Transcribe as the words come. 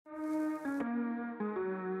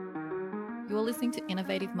You're listening to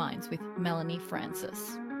Innovative Minds with Melanie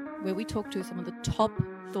Francis, where we talk to some of the top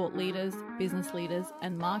thought leaders, business leaders,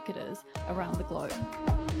 and marketers around the globe.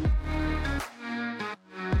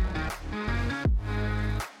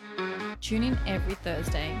 Tune in every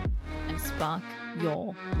Thursday and spark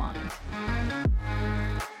your mind.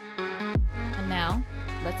 And now,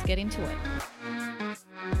 let's get into it.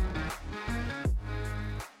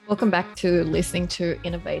 Welcome back to listening to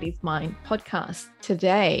Innovative Mind podcast.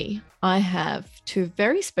 Today, I have two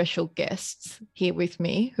very special guests here with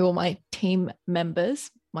me who are my team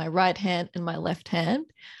members, my right hand and my left hand.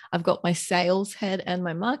 I've got my sales head and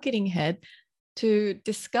my marketing head to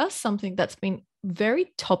discuss something that's been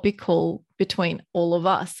very topical between all of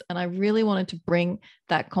us. And I really wanted to bring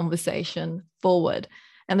that conversation forward.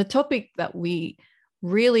 And the topic that we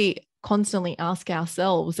really constantly ask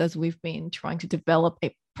ourselves as we've been trying to develop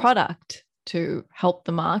a product to help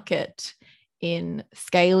the market in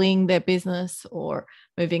scaling their business or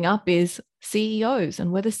moving up is CEOs,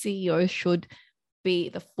 and whether CEOs should be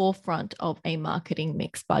the forefront of a marketing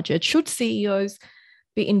mix budget. Should CEOs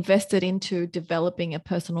be invested into developing a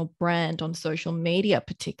personal brand on social media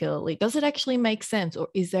particularly? Does it actually make sense, or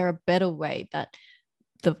is there a better way that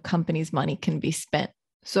the company's money can be spent?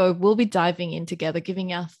 So we'll be diving in together,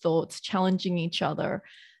 giving our thoughts, challenging each other,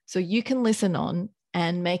 so you can listen on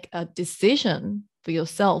and make a decision for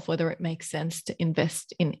yourself whether it makes sense to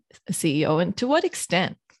invest in a CEO and to what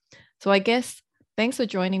extent. So I guess thanks for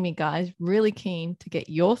joining me, guys. Really keen to get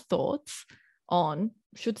your thoughts on,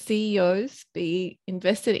 should CEOs be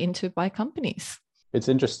invested into by companies? It's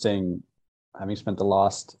interesting, having spent the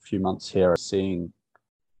last few months here, seeing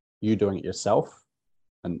you doing it yourself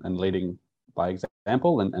and leading by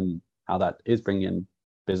example, and how that is bringing in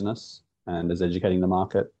business and is educating the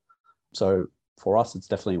market. So for us, it's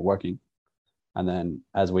definitely working. And then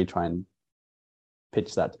as we try and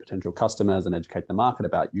pitch that to potential customers and educate the market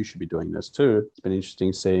about, you should be doing this too, it's been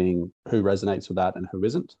interesting seeing who resonates with that and who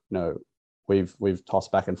isn't. You know, we've tossed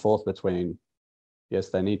back and forth between, yes,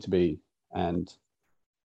 they need to be,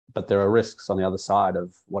 but there are risks on the other side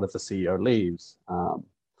of, what if the CEO leaves?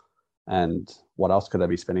 And what else could they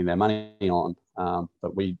be spending their money on?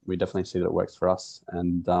 But we definitely see that it works for us.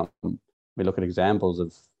 And we look at examples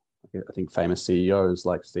of, I think, famous CEOs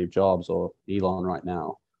like Steve Jobs or Elon right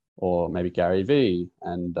now, or maybe Gary Vee,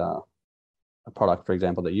 and a product, for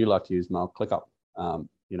example, that you like to use, Mel, ClickUp,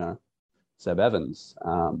 Seb Evans.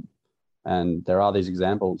 And there are these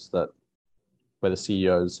examples that where the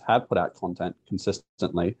CEOs have put out content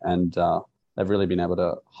consistently, and they've really been able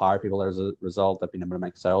to hire people as a result. They've been able to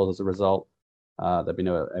make sales as a result. They've been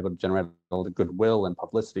able to generate all the goodwill and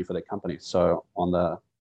publicity for their company. So on the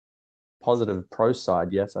positive pro side,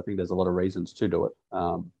 yes, I think there's a lot of reasons to do it.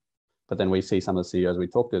 But then we see some of the CEOs we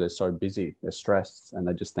talk to, they're so busy, they're stressed, and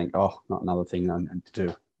they just think, oh, not another thing, I need to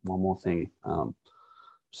do one more thing.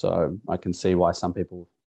 So I can see why some people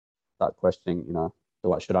start questioning,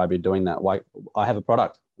 what should I be doing that? Why? I have a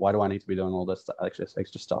product. Why do I need to be doing all this extra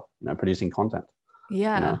stuff, producing content?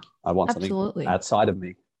 Yeah, I want absolutely. something outside of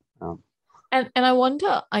me. And I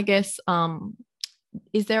wonder, I guess,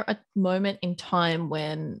 is there a moment in time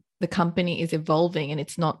when the company is evolving and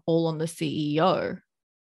it's not all on the CEO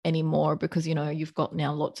anymore, because, you've got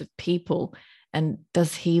now lots of people, and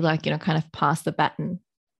does he kind of pass the baton?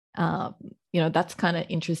 That's kind of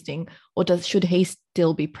interesting. Or should he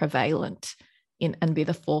still be prevalent and be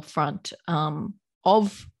the forefront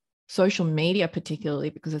of social media,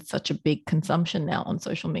 particularly because it's such a big consumption now on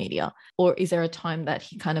social media? Or is there a time that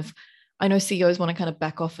he I know CEOs want to kind of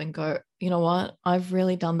back off and go, you know what, I've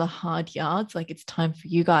really done the hard yards. It's time for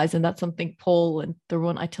you guys. And that's something Paul and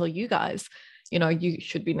Tharun, I tell you guys, you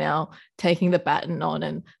should be now taking the baton on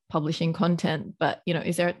and publishing content. But,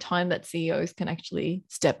 is there a time that CEOs can actually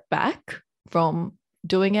step back from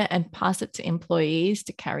doing it and pass it to employees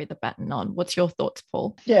to carry the baton on? What's your thoughts,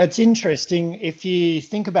 Paul? Yeah, it's interesting. If you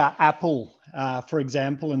think about Apple, for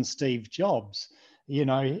example, and Steve Jobs,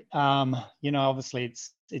 obviously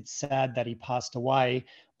it's sad that he passed away,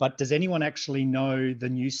 but does anyone actually know the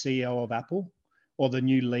new CEO of Apple or the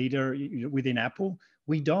new leader within Apple?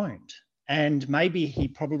 We don't. And maybe he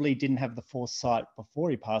probably didn't have the foresight before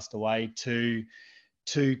he passed away to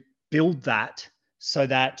build that so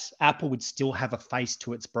that Apple would still have a face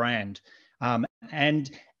to its brand. And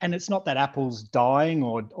it's not that Apple's dying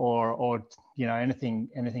or anything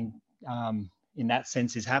in that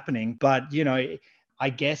sense is happening, but I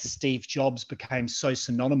guess Steve Jobs became so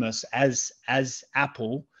synonymous as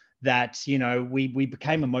Apple that we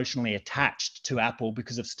became emotionally attached to Apple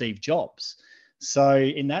because of Steve Jobs. So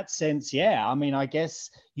in that sense, yeah, I mean, I guess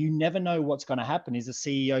you never know what's going to happen. Is the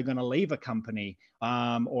CEO going to leave a company,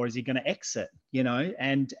 or is he going to exit?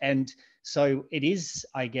 And so it is,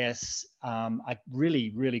 I guess, a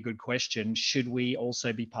really, really good question. Should we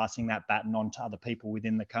also be passing that baton on to other people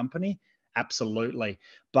within the company? Absolutely.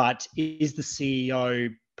 But is the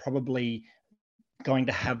CEO probably going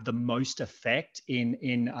to have the most effect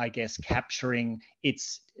in I guess capturing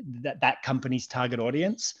that company's target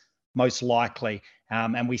audience? Most likely.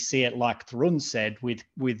 And we see it, like Tharun said,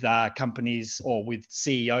 with companies or with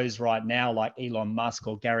CEOs right now, like Elon Musk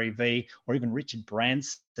or Gary Vee or even Richard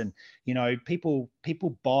Branson. People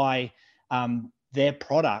buy their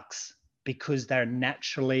products because they're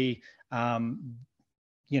naturally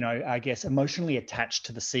I guess emotionally attached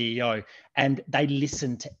to the CEO, and they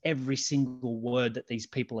listen to every single word that these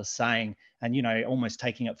people are saying and, almost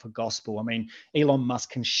taking it for gospel. I mean, Elon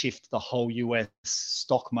Musk can shift the whole US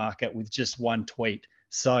stock market with just one tweet.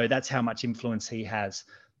 So that's how much influence he has.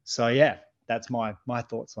 So yeah, that's my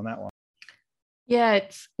thoughts on that one. Yeah,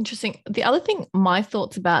 it's interesting. The other thing, my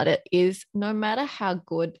thoughts about it is no matter how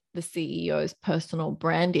good the CEO's personal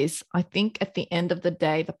brand is, I think at the end of the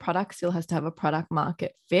day, the product still has to have a product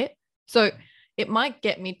market fit. So it might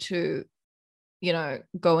get me to,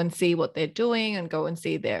 go and see what they're doing and go and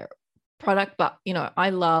see their product. But, I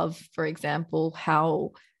love, for example,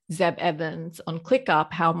 how Zeb Evans on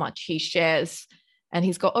ClickUp, how much he shares, and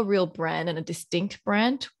he's got a real brand and a distinct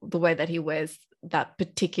brand, the way that he wears that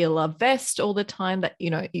particular vest all the time, that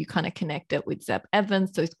you kind of connect it with Zeb Evans.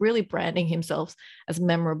 So he's really branding himself as a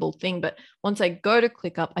memorable thing. But once I go to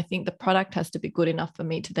ClickUp, I think the product has to be good enough for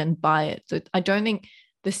me to then buy it. So I don't think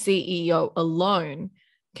the CEO alone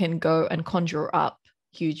can go and conjure up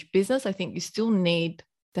huge business. I think you still need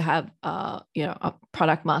to have a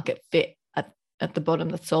product market fit at the bottom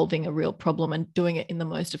that's solving a real problem and doing it in the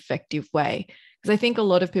most effective way. Because I think a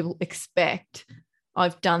lot of people expect,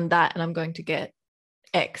 I've done that and I'm going to get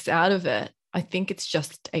X out of it. I think it's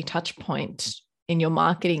just a touch point in your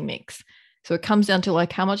marketing mix. So it comes down to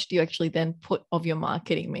like, how much do you actually then put of your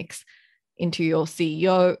marketing mix into your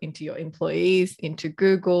CEO, into your employees, into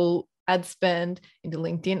Google ad spend, into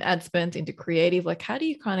LinkedIn ad spend, into creative? Like, how do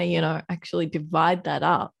you kind of, actually divide that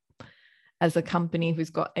up as a company who's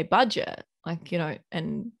got a budget,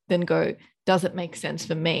 and then go, does it make sense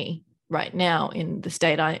for me right now in the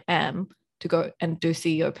state I am to go and do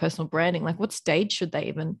CEO personal branding? Like, what stage should they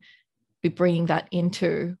even be bringing that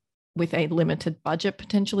into with a limited budget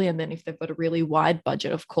potentially? And then if they've got a really wide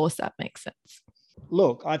budget, of course, that makes sense.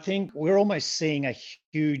 Look, I think we're almost seeing a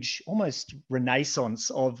huge, almost renaissance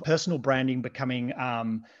of personal branding becoming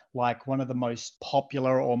like one of the most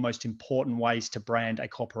popular or most important ways to brand a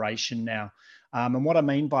corporation now. And what I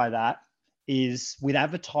mean by that is with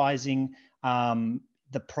advertising,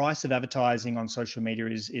 the price of advertising on social media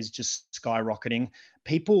is just skyrocketing.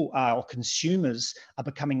 People or consumers are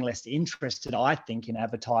becoming less interested, I think, in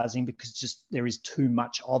advertising because just there is too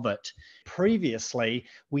much of it. Previously,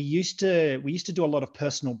 we used to do a lot of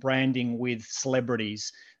personal branding with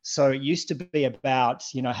celebrities. So it used to be about,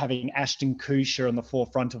 having Ashton Kutcher on the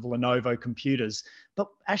forefront of Lenovo computers. But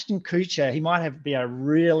Ashton Kutcher, he might be a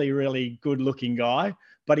really, really good looking guy,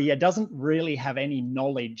 but he doesn't really have any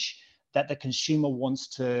knowledge that the consumer wants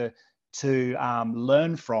to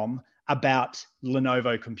learn from about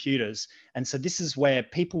Lenovo computers. And so this is where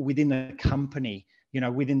people within the company,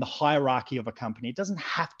 within the hierarchy of a company, it doesn't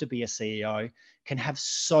have to be a CEO, can have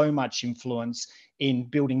so much influence in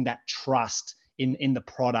building that trust in the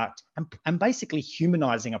product and basically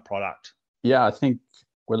humanizing a product. Yeah, I think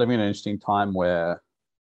we're living in an interesting time where,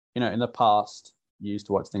 in the past, you used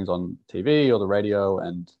to watch things on TV or the radio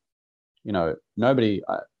and, nobody...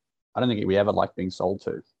 I don't think we ever liked being sold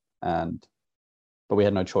to, but we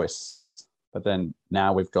had no choice. But then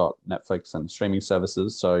now we've got Netflix and streaming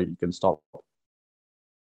services, so you can stop,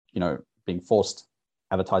 being forced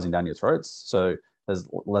advertising down your throats. So there's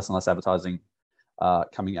less and less advertising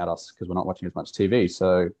coming at us because we're not watching as much TV.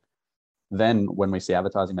 So then when we see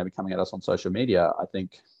advertising maybe coming at us on social media, I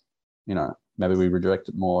think, maybe we redirect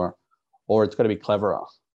it more, or it's got to be cleverer,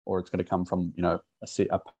 or it's going to come from,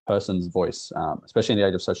 a person's voice. Especially in the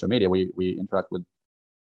age of social media, we interact with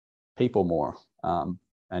people more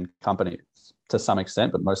and companies to some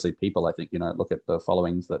extent, but mostly people. I think, look at the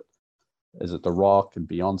followings that is it The Rock and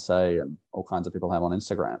Beyonce and all kinds of people have on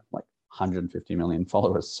Instagram, like 150 million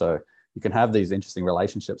followers. So you can have these interesting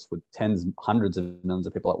relationships with hundreds of millions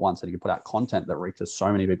of people at once, and you can put out content that reaches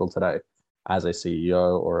so many people today as a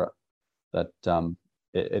CEO, or that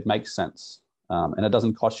it makes sense. And it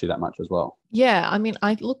doesn't cost you that much as well. Yeah, I mean,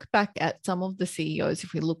 I look back at some of the CEOs,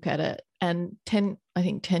 if we look at it, and 10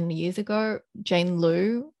 years ago, Jane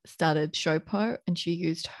Liu started Showpo and she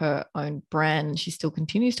used her own brand. She still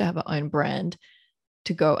continues to have her own brand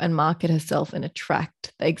to go and market herself and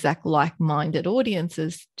attract the exact like-minded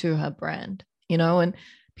audiences to her brand, and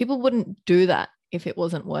people wouldn't do that if it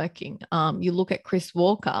wasn't working. You look at Chris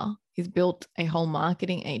Walker, he's built a whole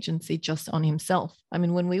marketing agency just on himself. I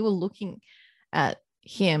mean, when we were looking at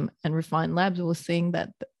him and Refine Labs, we were seeing that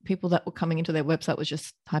the people that were coming into their website was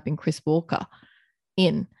just typing Chris Walker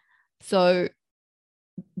in. So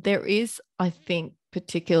there is, I think,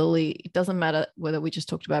 particularly, it doesn't matter whether we just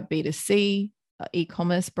talked about B2C,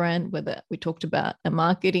 e-commerce brand, whether we talked about a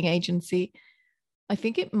marketing agency. I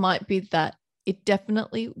think it might be that it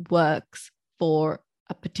definitely works for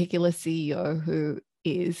a particular CEO who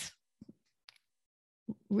is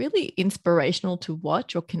really inspirational to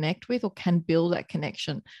watch or connect with, or can build that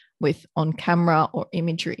connection with on camera or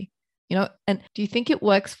imagery, and do you think it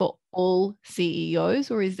works for all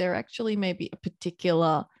CEOs, or is there actually maybe a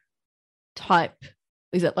particular type?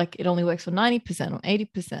 Is it like it only works for 90% or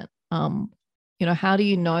 80%? How do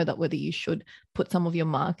you know that whether you should put some of your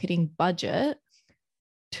marketing budget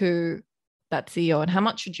to that CEO, and how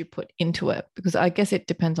much should you put into it? Because I guess it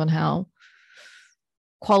depends on how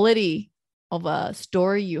quality of a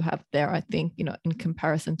story you have there, I think, in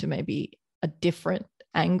comparison to maybe a different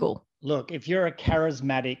angle. Look, if you're a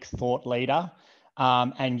charismatic thought leader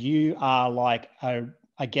and you are like,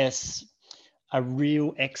 I guess, a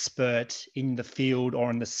real expert in the field or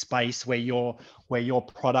in the space where your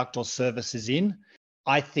product or service is in,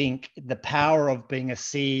 I think the power of being a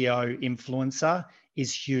CEO influencer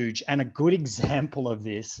is huge. And a good example of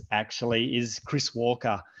this actually is Chris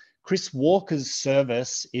Walker. Chris Walker's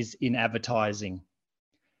service is in advertising,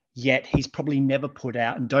 yet he's probably never put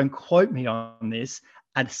out, and don't quote me on this,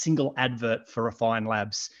 a single advert for Refine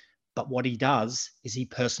Labs. But what he does is he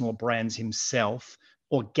personal brands himself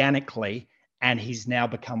organically, and he's now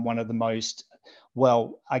become one of the most,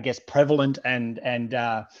 prevalent and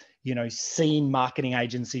seen marketing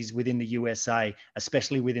agencies within the USA,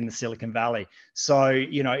 especially within the Silicon Valley. So,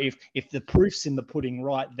 if the proof's in the pudding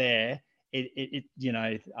right there,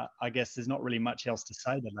 I guess there's not really much else to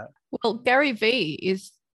say than that. Well, Gary Vee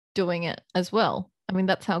is doing it as well. I mean,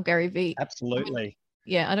 that's how Gary Vee. Absolutely.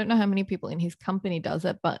 I don't know how many people in his company does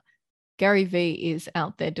it, but Gary Vee is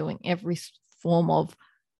out there doing every form of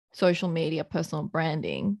social media, personal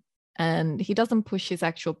branding, and he doesn't push his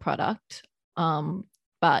actual product,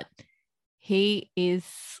 but he is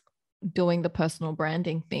doing the personal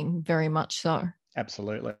branding thing very much so.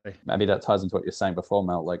 Absolutely. Maybe that ties into what you're saying before,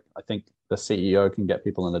 Mel. Like, I think the CEO can get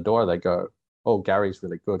people in the door. They go, "Oh, Gary's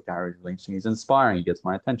really good. Gary's really interesting. He's inspiring. He gets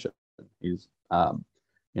my attention. He's,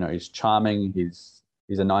 he's charming. He's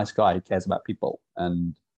a nice guy. He cares about people."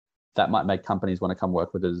 And that might make companies want to come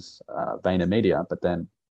work with his VaynerMedia. But then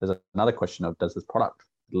there's another question of, does this product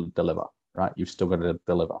deliver? Right? You've still got to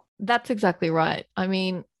deliver. That's exactly right. I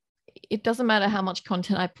mean, it doesn't matter how much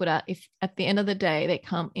content I put out. If at the end of the day, they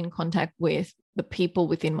come in contact with the people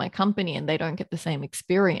within my company and they don't get the same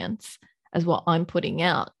experience as what I'm putting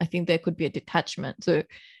out, I think there could be a detachment. So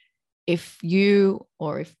if you,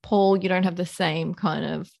 or if Paul, you don't have the same kind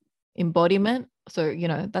of embodiment. So,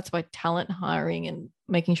 that's why talent hiring and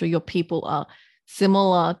making sure your people are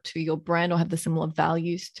similar to your brand or have the similar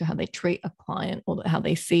values to how they treat a client or how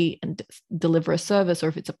they see and deliver a service, or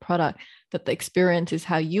if it's a product, that the experience is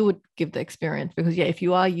how you would give the experience. Because if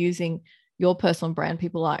you are using your personal brand,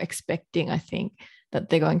 people are expecting, I think, that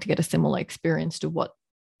they're going to get a similar experience to what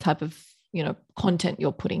type of, content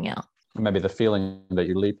you're putting out. Maybe the feeling that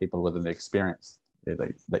you leave people with in the experience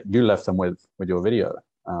that you left them with your video,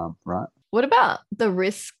 right? What about the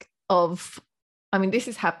risk of, this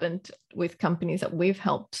has happened with companies that we've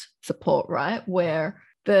helped support, right? Where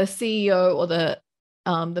the CEO or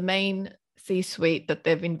the main C-suite that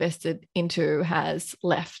they've invested into has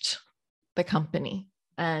left the company.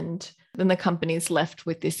 And then the company is left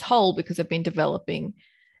with this hole because they've been developing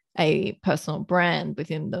a personal brand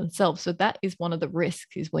within themselves. So that is one of the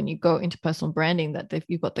risks, is when you go into personal branding, that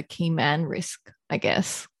you've got the key man risk, I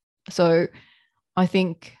guess. So I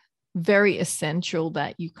think very essential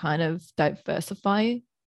that you kind of diversify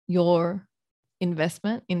your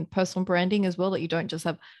investment in personal branding as well, that you don't just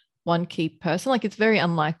have one key person. Like, it's very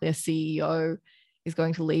unlikely a CEO is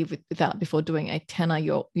going to leave without before doing a tenner.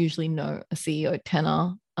 You'll usually know a CEO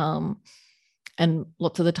tenner. And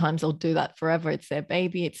lots of the times they'll do that forever. It's their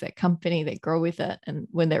baby, it's their company, they grow with it. And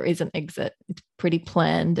when there is an exit, it's pretty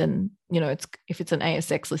planned. And, if it's an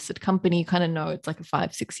ASX listed company, you kind of know it's like a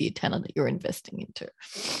 5-6 year tenor that you're investing into.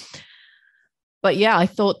 But yeah, I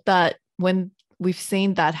thought that when we've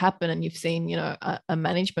seen that happen and you've seen, a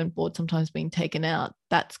management board sometimes being taken out,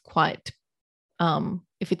 that's quite,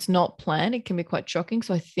 if it's not planned, it can be quite shocking.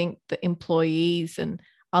 So I think the employees and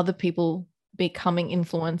other people becoming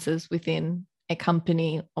influencers within a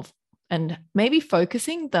company and maybe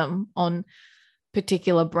focusing them on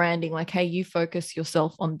particular branding, like, hey, you focus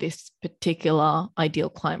yourself on this particular ideal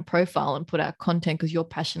client profile and put out content because you're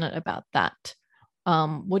passionate about that.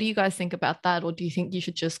 What do you guys think about that? Or do you think you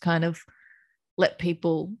should just kind of let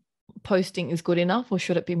people posting is good enough, or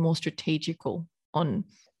should it be more strategical on?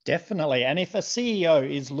 Definitely. And if a CEO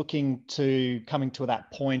is looking to coming to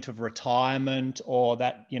that point of retirement, or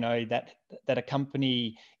that, that a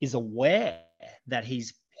company is aware that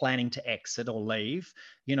he's planning to exit or leave,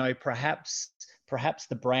 perhaps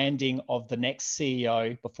the branding of the next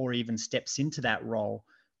CEO before he even steps into that role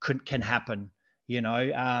can happen,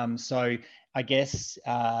 So I guess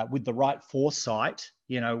with the right foresight,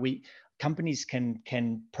 companies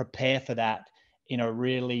can prepare for that in a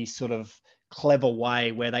really sort of clever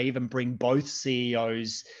way, where they even bring both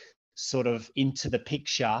CEOs sort of into the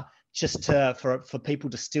picture, just for people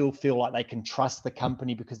to still feel like they can trust the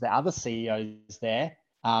company because the other CEO's there,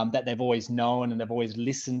 that they've always known and they've always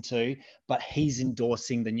listened to, but he's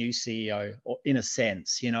endorsing the new CEO, or in a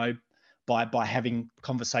sense, by having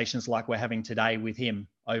conversations like we're having today with him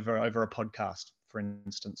over a podcast, for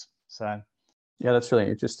instance. So yeah, that's really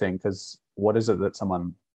interesting, because what is it that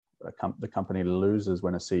the company loses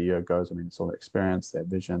when a CEO goes? I mean, it's all their experience, their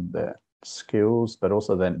vision, their skills, but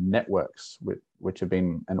also their networks, which have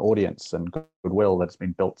been an audience and goodwill that's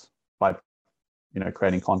been built by,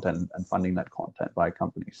 creating content and funding that content by a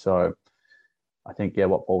company. So I think, yeah,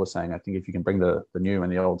 what Paul was saying, I think if you can bring the new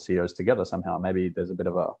and the old CEOs together somehow, maybe there's a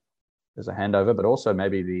handover, but also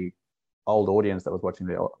maybe the old audience that was watching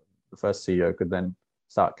the first CEO could then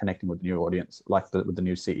start connecting with the new audience, with the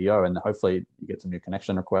new CEO, and hopefully you get some new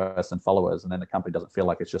connection requests and followers, and then the company doesn't feel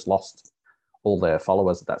like it's just lost all their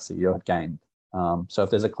followers that CEO had gained. So if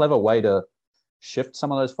there's a clever way to shift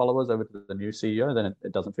some of those followers over to the new CEO, then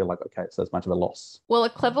it doesn't feel like, okay, it's as much of a loss. Well, a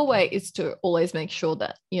clever way is to always make sure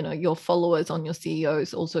that, your followers on your CEO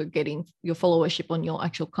is also getting your followership on your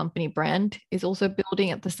actual company brand is also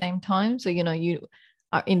building at the same time. So, you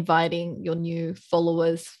are inviting your new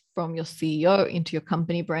followers from your CEO into your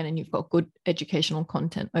company brand, and you've got good educational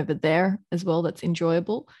content over there as well that's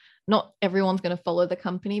enjoyable. Not everyone's going to follow the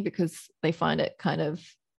company because they find it kind of,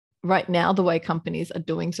 right now, the way companies are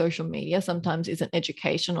doing social media sometimes isn't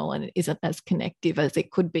educational and it isn't as connective as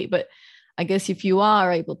it could be. But I guess if you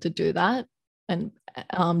are able to do that and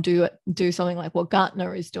do something like what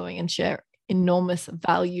Gartner is doing and share enormous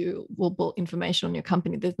valuable information on your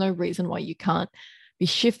company, there's no reason why you can't be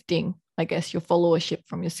shifting, I guess, your followership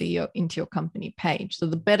from your CEO into your company page. So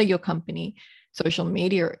the better your company social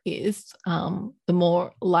media is, the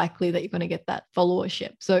more likely that you're going to get that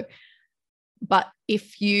followership. So, but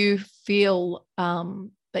if you feel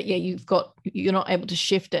that, yeah, you're not able to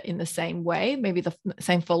shift it in the same way, maybe the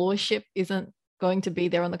same followership isn't going to be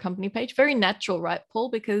there on the company page. Very natural, right, Paul?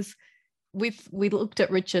 Because we looked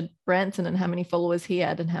at Richard Branson and how many followers he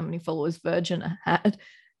had and how many followers Virgin had.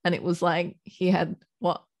 And it was like he had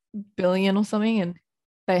what, billion or something, and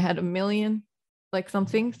they had 1 million, like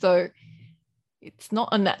something. So it's not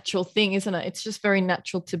a natural thing, isn't it? It's just very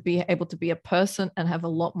natural to be able to be a person and have a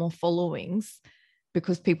lot more followings,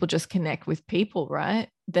 because people just connect with people, right?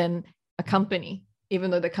 Than a company, even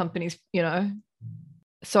though the company's,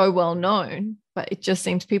 so well known, but it just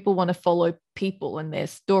seems people want to follow people and their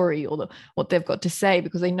story or what they've got to say,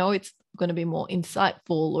 because they know it's going to be more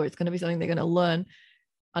insightful, or it's going to be something they're going to learn,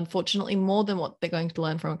 unfortunately, more than what they're going to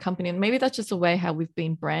learn from a company. And maybe that's just the way how we've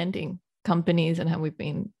been branding companies and how we've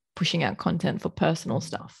been pushing out content for personal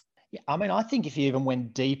stuff. Yeah, I mean, I think if you even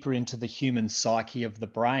went deeper into the human psyche of the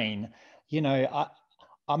brain,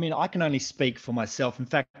 I mean, I can only speak for myself. In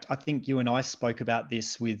fact, I think you and I spoke about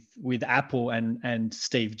this with Apple and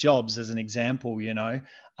Steve Jobs as an example. You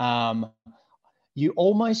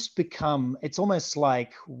almost become, it's almost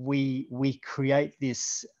like we create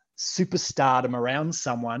this superstardom around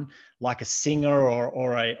someone, like a singer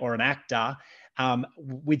or an actor,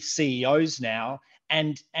 with CEOs now,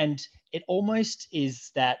 and it almost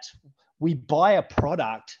is that we buy a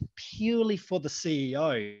product purely for the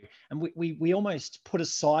CEO, and we almost put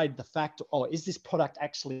aside the fact, oh, is this product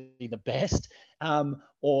actually the best,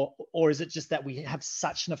 or is it just that we have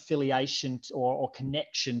such an affiliation or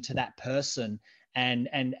connection to that person, and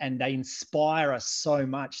they inspire us so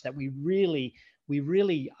much that we really,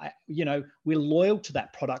 we're loyal to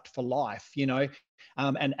that product for life.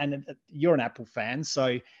 and you're an Apple fan,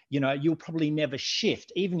 so, you'll probably never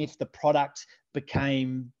shift, even if the product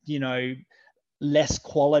became, less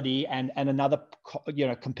quality and another,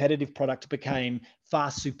 competitive product became far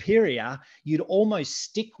superior. You'd almost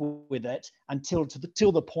stick with it until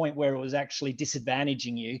the point where it was actually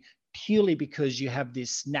disadvantaging you, purely because you have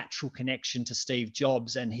this natural connection to Steve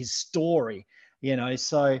Jobs and his story,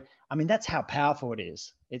 So, I mean, that's how powerful it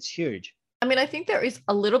is. It's huge. I mean, I think there is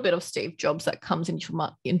a little bit of Steve Jobs that comes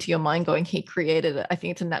into your mind going, he created it. I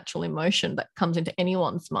think it's a natural emotion that comes into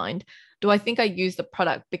anyone's mind. Do I think I use the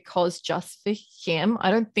product because just for him? I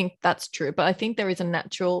don't think that's true, but I think there is a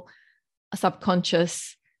natural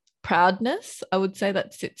subconscious proudness, I would say,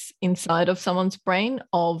 that sits inside of someone's brain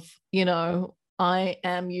of, I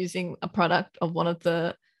am using a product of one of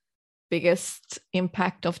the biggest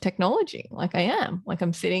impact of technology. Like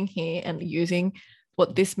I'm sitting here and using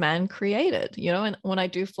what this man created, and when I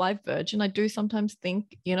do fly Virgin, I do sometimes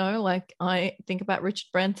think, like I think about Richard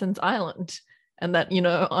Branson's island, and that,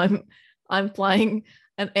 I'm flying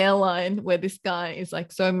an airline where this guy is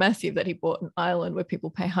like so massive that he bought an island where people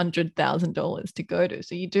pay $100,000 to go to.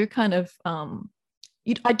 So you do kind of,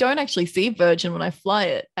 I don't actually see Virgin when I fly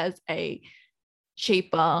it as a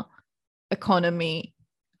cheaper economy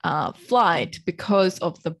flight because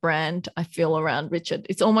of the brand I feel around Richard.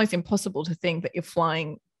 It's almost impossible to think that you're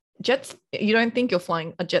flying jets. You don't think you're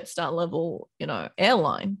flying a Jetstar level,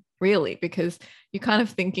 airline, really, because you're kind of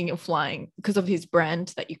thinking you're flying because of his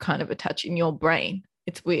brand that you kind of attach in your brain.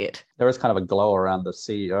 It's weird. There is kind of a glow around the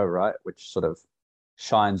CEO, right? Which sort of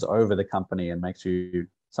shines over the company and makes you,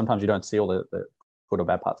 sometimes you don't see all the good or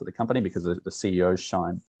bad parts of the company because the CEOs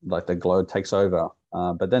shine, like the glow takes over.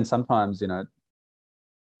 But then sometimes,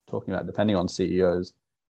 talking about depending on CEOs,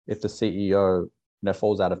 if the CEO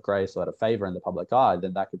falls out of grace or out of favor in the public eye,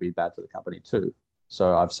 then that could be bad for the company too.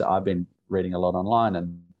 So I've been reading a lot online,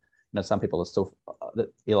 and some people are still,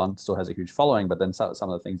 Elon still has a huge following, but then some of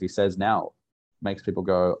the things he says now makes people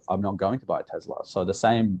go, I'm not going to buy a Tesla. So the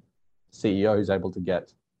same CEO who's able to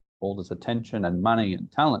get all this attention and money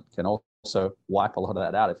and talent can also wipe a lot of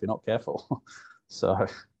that out if you're not careful. So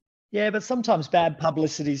yeah, but sometimes bad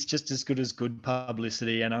publicity is just as good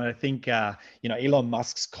publicity. And I think, Elon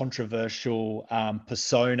Musk's controversial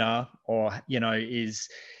persona, or,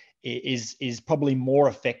 is probably more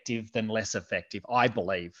effective than less effective, I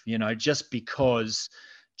believe, just because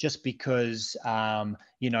he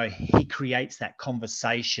creates that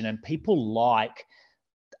conversation, and people like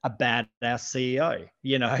a badass CEO,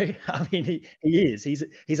 I mean, he is,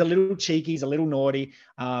 he's a little cheeky, he's a little naughty.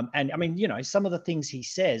 And I mean, some of the things he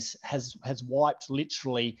says has wiped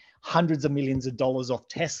literally hundreds of millions of dollars off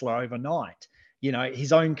Tesla overnight,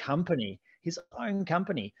 his own company.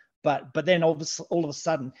 But then all of a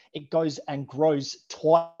sudden it goes and grows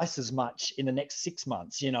twice as much in the next 6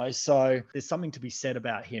 months, so there's something to be said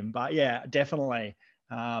about him. But yeah, definitely.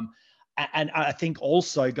 And I think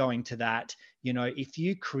also going to that, if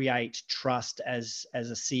you create trust as a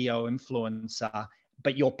CEO influencer,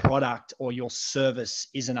 but your product or your service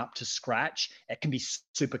isn't up to scratch, it can be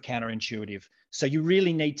super counterintuitive. So you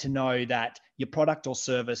really need to know that your product or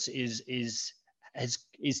service is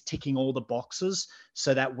ticking all the boxes,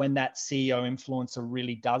 so that when that CEO influencer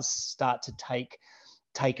really does start to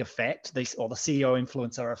take effect, the CEO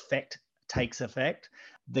influencer effect takes effect,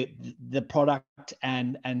 the product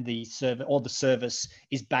and the service or the service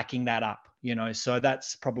is backing that up, so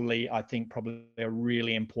that's probably a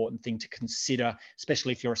really important thing to consider,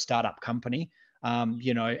 especially if you're a startup company, and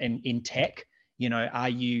in tech, are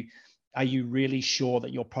you really sure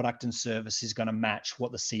that your product and service is going to match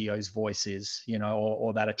what the CEO's voice is,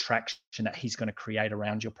 or that attraction that he's going to create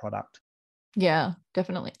around your product? Yeah,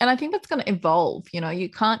 definitely. And I think that's going to evolve. You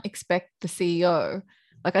can't expect the CEO,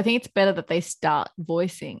 like, I think it's better that they start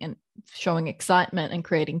voicing and showing excitement and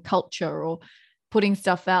creating culture or putting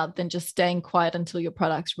stuff out than just staying quiet until your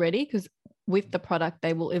product's ready, because with the product,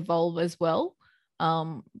 they will evolve as well.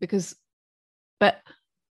 But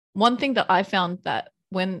one thing that I found that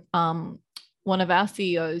when one of our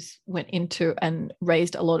CEOs went into and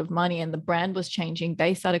raised a lot of money and the brand was changing,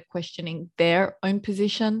 they started questioning their own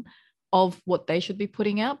position of what they should be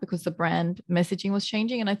putting out because the brand messaging was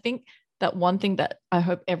changing. And I think that one thing that I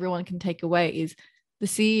hope everyone can take away is the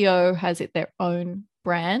CEO has their own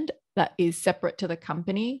brand that is separate to the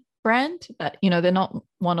company brand, that, they're not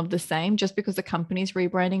one of the same. Just because the company's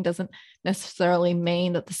rebranding doesn't necessarily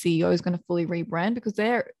mean that the CEO is going to fully rebrand, because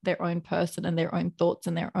they're their own person and their own thoughts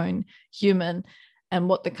and their own human. And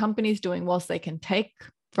what the company's doing, whilst they can take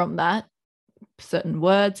from that certain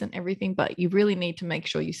words and everything, but you really need to make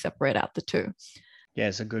sure you separate out the two. Yeah,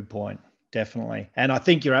 it's a good point. definitely. And I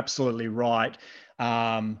think you're absolutely right.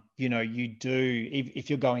 You do, if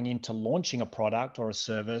you're going into launching a product or a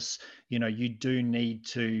service, you do need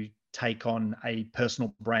to take on a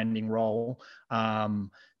personal branding role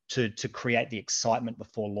to create the excitement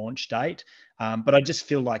before launch date. But I just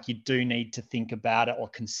feel like you do need to think about it or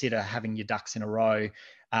consider having your ducks in a row.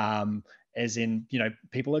 As in,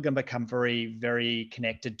 people are going to become very, very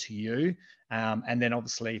connected to you. And then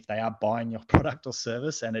obviously if they are buying your product or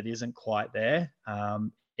service and it isn't quite there,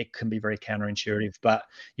 it can be very counterintuitive. But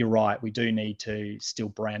you're right, we do need to still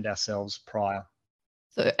brand ourselves prior.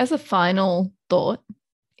 So as a final thought,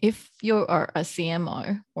 if you're a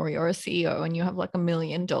CMO or you're a CEO and you have like $1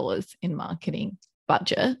 million in marketing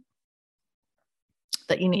budget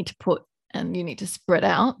that you need to put and you need to spread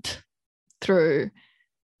out through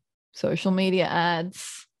social media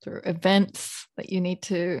ads, through events that you need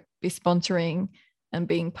to be sponsoring and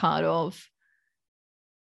being part of,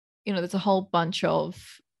 there's a whole bunch of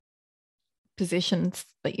positions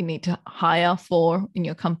that you need to hire for in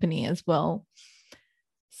your company as well.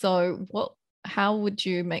 So how would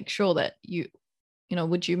you make sure that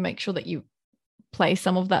would you make sure that you play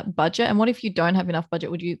some of that budget? And what if you don't have enough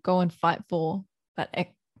budget? Would you go and fight for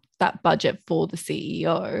that budget for the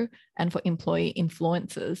CEO and for employee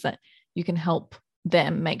influencers that you can help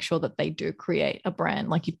them make sure that they do create a brand?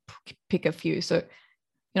 Like you pick a few. So,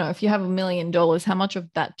 if you have $1 million, how much of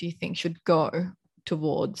that do you think should go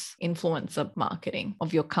towards influencer marketing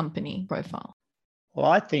of your company profile? Well,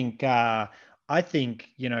 I think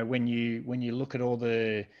when you look at all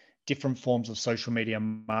the different forms of social media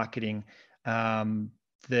marketing, the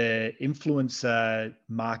influencer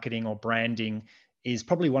marketing or branding is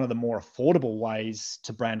probably one of the more affordable ways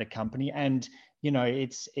to brand a company. And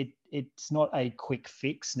it's not a quick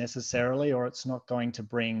fix necessarily, or it's not going to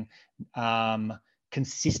bring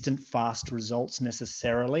consistent fast results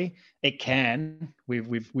necessarily. It can.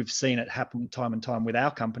 We've seen it happen time and time with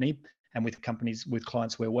our company and with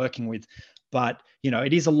clients we're working with. But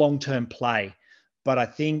it is a long-term play. But I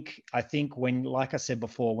think when, like I said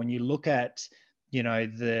before, when you look at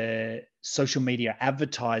the social media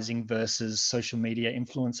advertising versus social media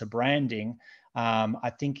influencer branding,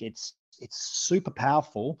 I think it's super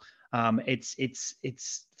powerful.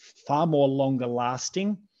 It's far more longer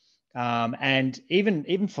lasting, and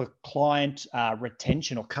even for client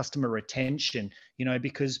retention or customer retention,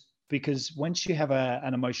 because once you have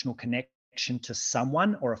an emotional connection to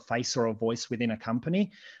someone or a face or a voice within a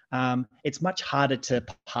company, it's much harder to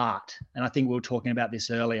part. And I think we were talking about this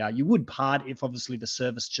earlier. You would part if obviously the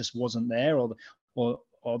service just wasn't there or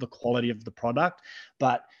the quality of the product,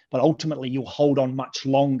 but ultimately you'll hold on much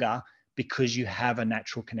longer because you have a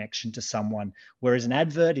natural connection to someone. Whereas an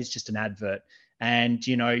advert is just an advert. And,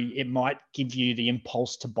 it might give you the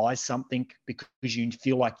impulse to buy something because you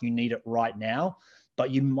feel like you need it right now,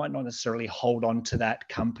 but you might not necessarily hold on to that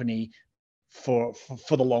company for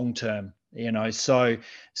the long term, so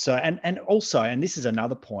and also, and this is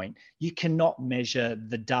another point, you cannot measure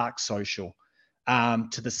the dark social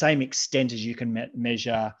to the same extent as you can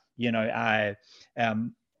measure,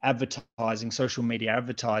 advertising, social media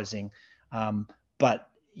advertising. But,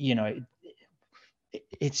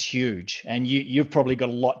 it's huge. And you've probably got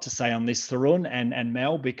a lot to say on this, Tharun and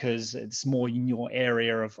Mel, because it's more in your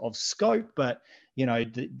area of scope. But,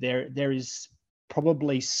 there is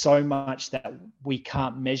probably so much that we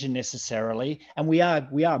can't measure necessarily. And we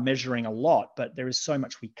are measuring a lot, but there is so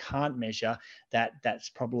much we can't measure that's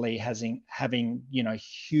probably having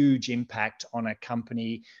huge impact on a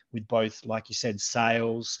company with both, like you said,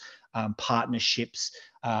 sales, partnerships,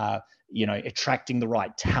 attracting the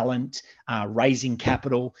right talent, raising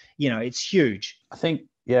capital. It's huge. I think,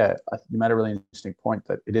 you made a really interesting point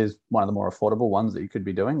that it is one of the more affordable ones that you could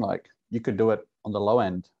be doing. Like you could do it on the low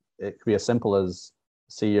end. It could be as simple as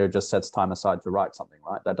CEO just sets time aside to write something,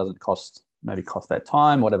 right? That doesn't cost their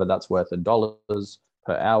time, whatever that's worth in dollars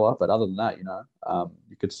per hour. But other than that,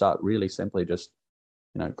 you could start really simply just,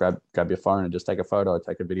 grab your phone and just take a photo,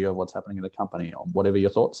 take a video of what's happening in the company or whatever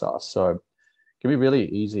your thoughts are. So it can be really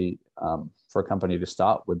easy for a company to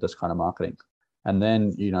start with this kind of marketing. And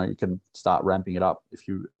then, you can start ramping it up if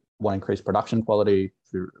you want to increase production quality,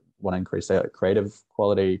 if you want to increase creative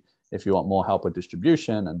quality, if you want more help with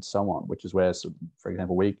distribution and so on, which is where, for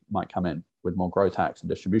example, we might come in with more growth hacks and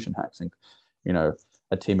distribution hacks and,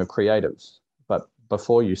 a team of creatives. But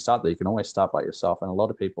before you start that, you can always start by yourself. And a lot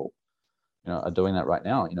of people, are doing that right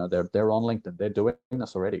now. They're on LinkedIn. They're doing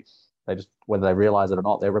this already. They just, whether they realize it or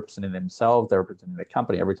not, they're representing themselves. They're representing their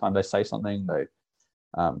company. Every time they say something, they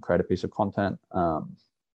create a piece of content.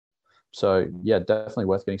 So yeah, definitely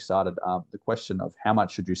worth getting started. The question of how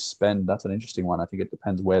much should you spend, that's an interesting one. I think it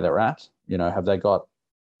depends where they're at. Have they got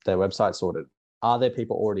their website sorted? Are there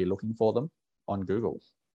people already looking for them on Google?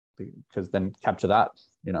 Because then capture that,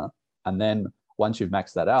 and then once you've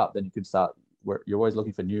maxed that out, then you can start where you're always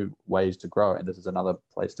looking for new ways to grow. And this is another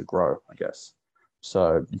place to grow, I guess.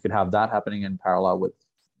 So you could have that happening in parallel with,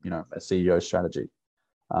 a CEO strategy.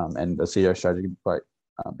 And the CEO strategy can be quite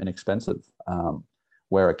inexpensive.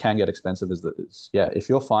 Where it can get expensive is if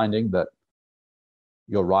you're finding that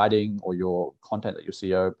your writing or your content that your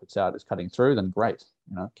CEO puts out is cutting through, then great,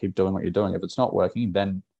 keep doing what you're doing. If it's not working,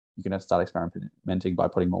 then you can start experimenting by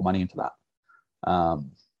putting more money into that.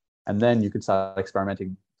 And then you could start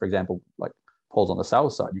experimenting, for example, like Paul's on the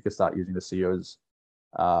sales side, you could start using the CEO's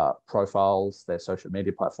profiles, their social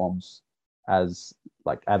media platforms as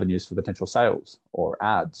like avenues for potential sales or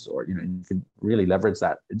ads, or, you can really leverage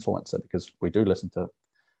that influencer, because we do listen to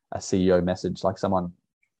a CEO message, like someone,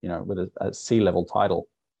 with a C-level title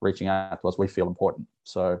reaching out to us, we feel important.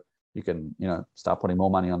 So you can, start putting more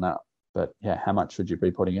money on that. But yeah, how much should you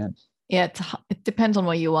be putting in? Yeah, it depends on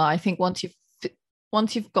where you are. I think once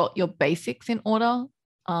you've got your basics in order,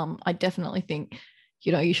 I definitely think,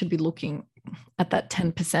 you should be looking at that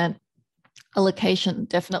 10% allocation,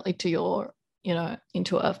 definitely to your,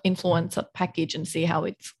 into an influencer package, and see how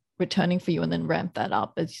it's returning for you, and then ramp that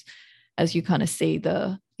up as you kind of see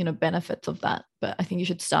the, benefits of that. But I think you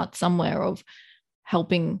should start somewhere of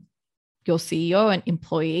helping your CEO and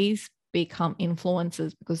employees become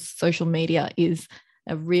influencers, because social media is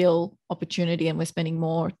a real opportunity, and we're spending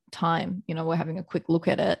more time, we're having a quick look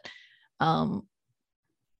at it.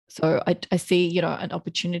 So I see, an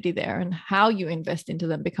opportunity there, and how you invest into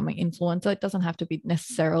them becoming influencer. It doesn't have to be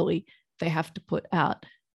necessarily they have to put out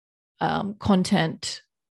content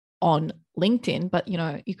on LinkedIn, but,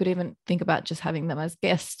 you could even think about just having them as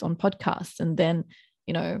guests on podcasts, and then,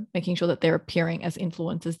 making sure that they're appearing as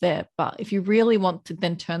influencers there. But if you really want to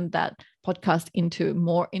then turn that podcast into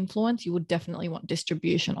more influence, you would definitely want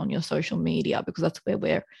distribution on your social media, because that's where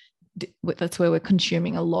we're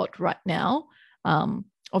consuming a lot right now.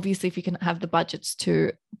 Obviously, if you can have the budgets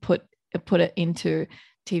to put it into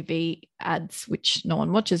TV ads, which no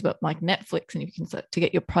one watches, but like Netflix, and if you can start to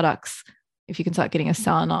get your products, if you can start getting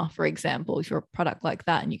Asana, for example, if you're a product like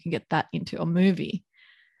that, and you can get that into a movie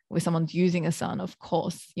where someone's using Asana, of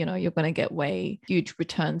course, you're going to get huge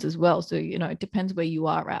returns as well. So, it depends where you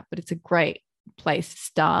are at, but it's a great place to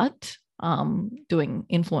start doing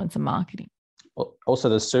influencer marketing. Well, also,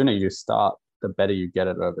 the sooner you start, the better you get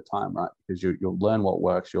it over time, right? Because you'll learn what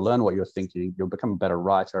works, you'll learn what you're thinking, you'll become a better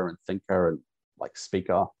writer and thinker and like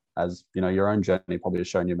speaker, as your own journey probably has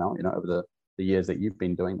shown you, Mel, over the years that you've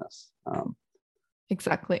been doing this.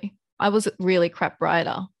 Exactly. I was a really crap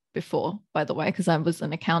writer before, by the way, because I was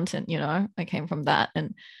an accountant, I came from that,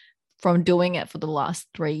 and from doing it for the last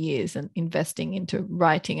 3 years and investing into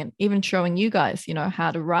writing, and even showing you guys,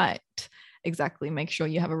 how to write exactly, make sure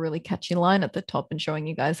you have a really catchy line at the top, and showing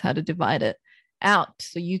you guys how to divide it out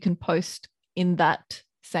so you can post in that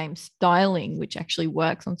same styling, which actually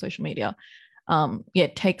works on social media.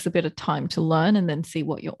 It takes a bit of time to learn, and then see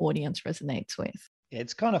what your audience resonates with.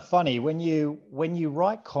 It's kind of funny when you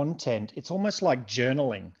write content, it's almost like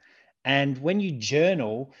journaling. And when you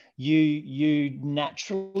journal, you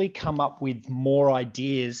naturally come up with more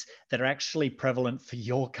ideas that are actually prevalent for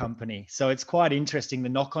your company. So it's quite interesting, the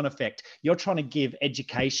knock-on effect. You're trying to give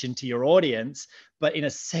education to your audience, but in a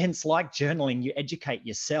sense, like journaling, you educate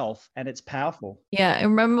yourself, and it's powerful. Yeah. I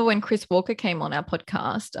remember when Chris Walker came on our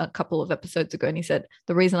podcast a couple of episodes ago, and he said,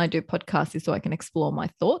 the reason I do podcasts is so I can explore my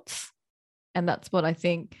thoughts. And that's what I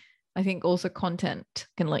think also content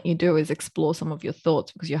can let you do, is explore some of your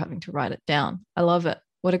thoughts, because you're having to write it down. I love it.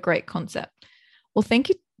 What a great concept. Well, thank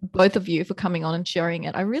you both of you for coming on and sharing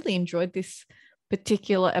it. I really enjoyed this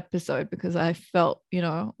particular episode, because I felt,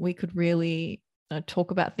 we could really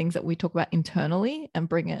talk about things that we talk about internally, and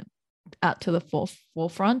bring it out to the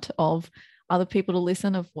forefront of other people to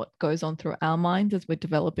listen, of what goes on through our minds as we're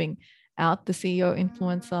developing out the CEO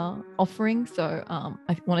influencer offering. So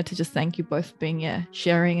I wanted to just thank you both for being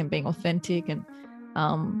sharing and being authentic, and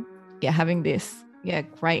having this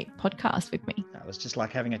great podcast with me. That was just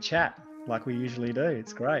like having a chat like we usually do.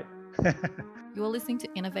 It's great. You're listening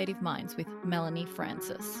to Innovative Minds with Melanie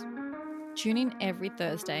Francis. Tune in every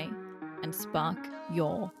Thursday and spark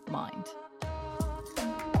your mind.